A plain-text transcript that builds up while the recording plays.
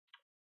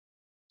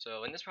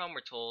So in this problem,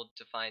 we're told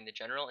to find the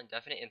general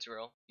indefinite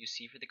integral, use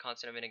c for the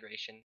constant of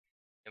integration,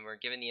 and we're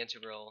given the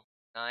integral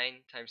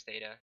 9 times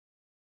theta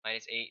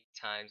minus 8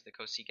 times the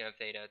cosecant of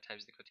theta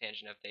times the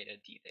cotangent of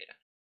theta d theta.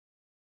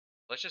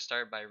 Let's just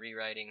start by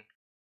rewriting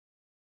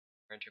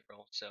our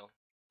integral. So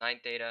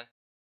 9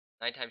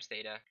 times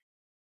theta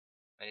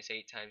minus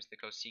 8 times the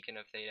cosecant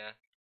of theta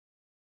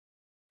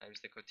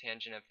times the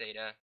cotangent of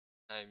theta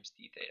times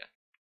d theta.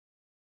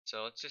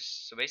 So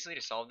basically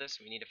to solve this,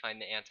 we need to find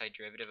the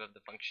antiderivative of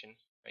the function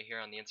right here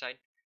on the inside.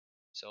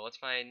 So let's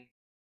find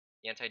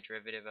the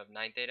antiderivative of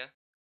 9 theta.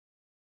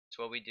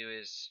 So what we do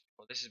is,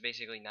 well, this is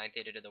basically 9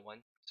 theta to the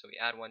 1. So we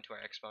add 1 to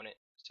our exponent.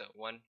 So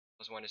 1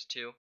 plus 1 is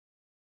 2.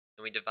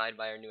 Then we divide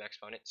by our new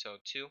exponent. So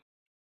 2.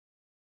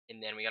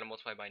 And then we got to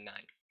multiply by 9.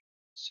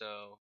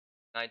 So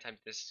 9 times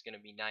this is going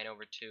to be 9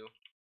 over 2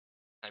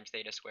 times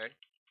theta squared.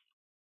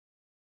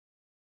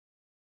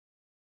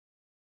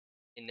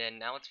 And then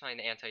now let's find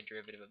the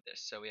antiderivative of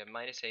this. So we have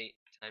minus 8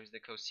 times the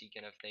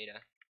cosecant of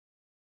theta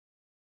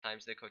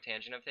times the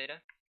cotangent of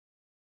theta.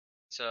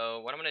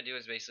 So what I'm going to do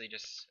is basically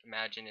just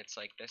imagine it's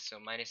like this. So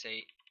minus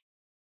 8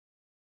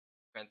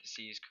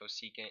 parentheses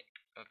cosecant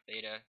of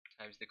theta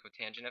times the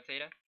cotangent of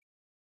theta.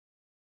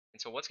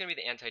 And so what's going to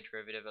be the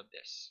antiderivative of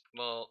this?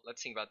 Well,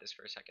 let's think about this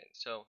for a second.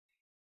 So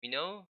we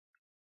know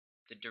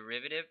the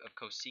derivative of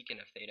cosecant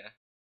of theta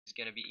is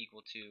going to be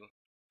equal to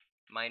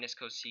minus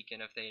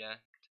cosecant of theta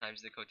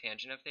times the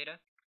cotangent of theta.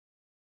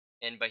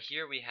 And by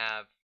here we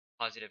have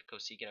positive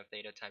cosecant of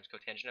theta times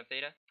cotangent of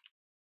theta.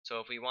 So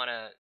if we want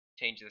to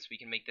change this, we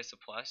can make this a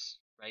plus,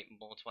 right?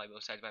 Multiply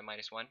both sides by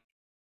minus 1.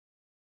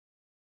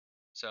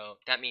 So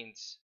that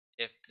means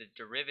if the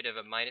derivative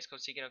of minus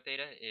cosecant of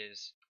theta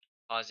is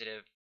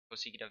positive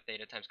cosecant of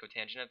theta times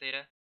cotangent of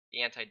theta, the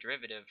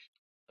antiderivative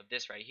of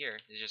this right here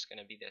is just going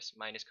to be this,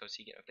 minus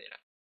cosecant of theta.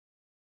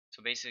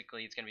 So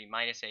basically it's going to be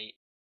minus 8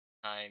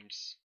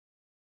 times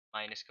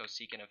minus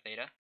cosecant of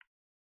theta,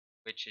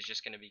 which is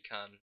just going to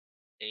become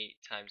 8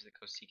 times the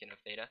cosecant of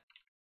theta.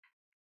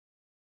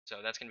 So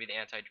that's going to be the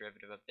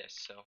antiderivative of this,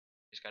 so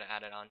just got to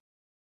add it on.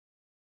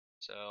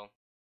 So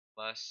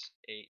plus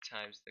 8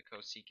 times the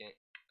cosecant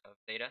of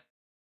theta.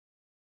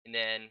 And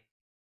then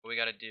what we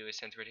got to do is,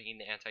 since we're taking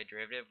the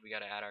antiderivative, we got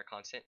to add our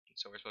constant.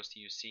 So we're supposed to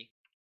use c.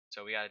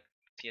 So we got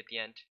c at the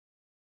end.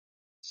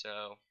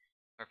 So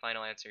our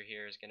final answer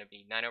here is going to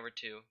be 9 over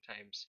 2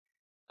 times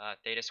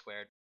theta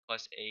squared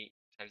plus 8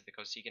 times the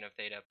cosecant of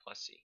theta plus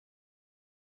c.